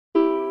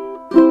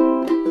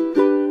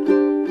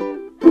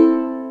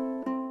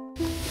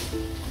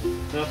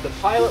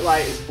pilot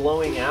light is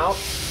blowing out,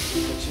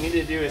 what you need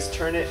to do is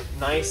turn it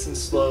nice and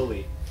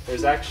slowly.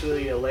 There's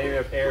actually a layer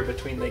of air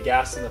between the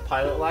gas and the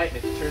pilot light, and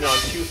if you turn it on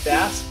too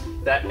fast,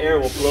 that air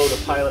will blow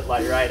the pilot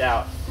light right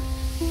out.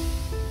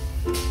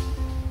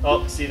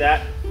 Oh, see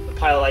that? The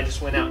pilot light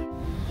just went out.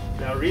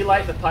 Now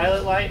relight the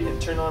pilot light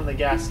and turn on the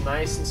gas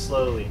nice and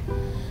slowly.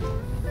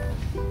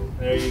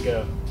 There you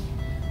go.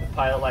 The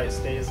pilot light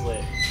stays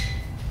lit.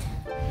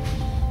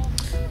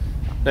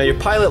 Now your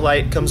pilot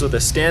light comes with a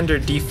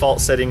standard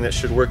default setting that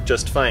should work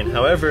just fine.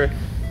 However,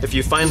 if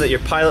you find that your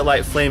pilot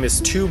light flame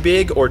is too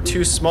big or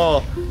too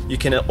small, you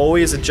can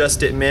always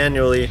adjust it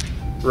manually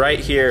right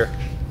here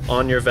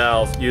on your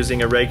valve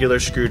using a regular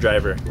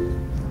screwdriver.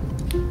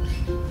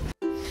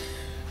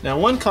 Now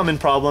one common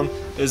problem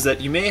is that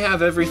you may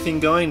have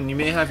everything going and you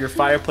may have your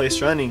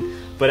fireplace running,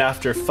 but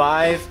after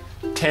 5,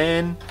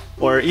 10,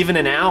 or even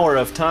an hour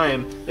of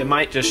time, it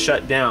might just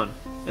shut down.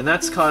 And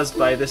that's caused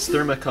by this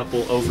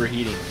thermocouple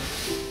overheating.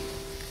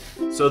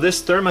 So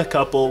this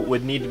thermocouple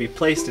would need to be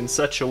placed in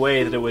such a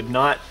way that it would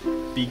not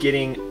be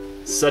getting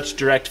such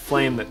direct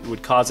flame that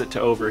would cause it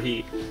to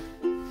overheat.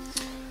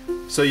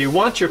 So you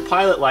want your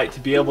pilot light to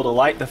be able to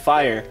light the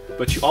fire,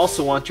 but you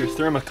also want your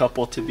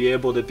thermocouple to be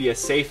able to be a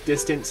safe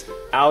distance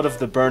out of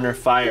the burner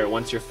fire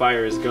once your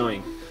fire is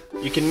going.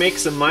 You can make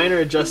some minor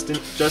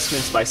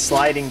adjustments by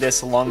sliding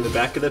this along the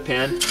back of the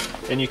pan,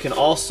 and you can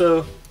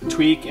also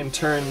tweak and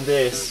turn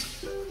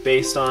this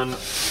based on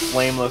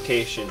flame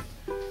location.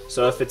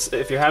 So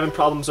if you're having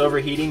problems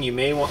overheating, you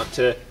may want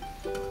to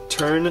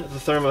turn the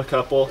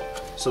thermocouple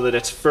so that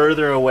it's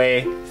further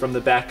away from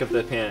the back of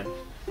the pan.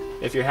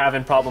 If you're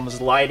having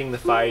problems lighting the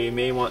fire, you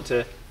may want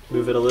to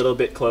move it a little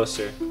bit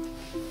closer.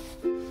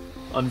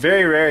 On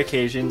very rare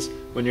occasions,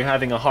 when you're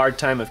having a hard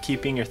time of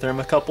keeping your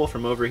thermocouple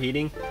from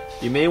overheating,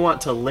 you may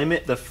want to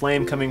limit the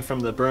flame coming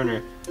from the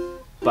burner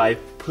by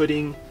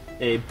putting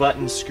a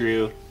button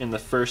screw in the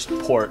first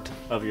port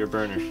of your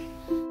burner.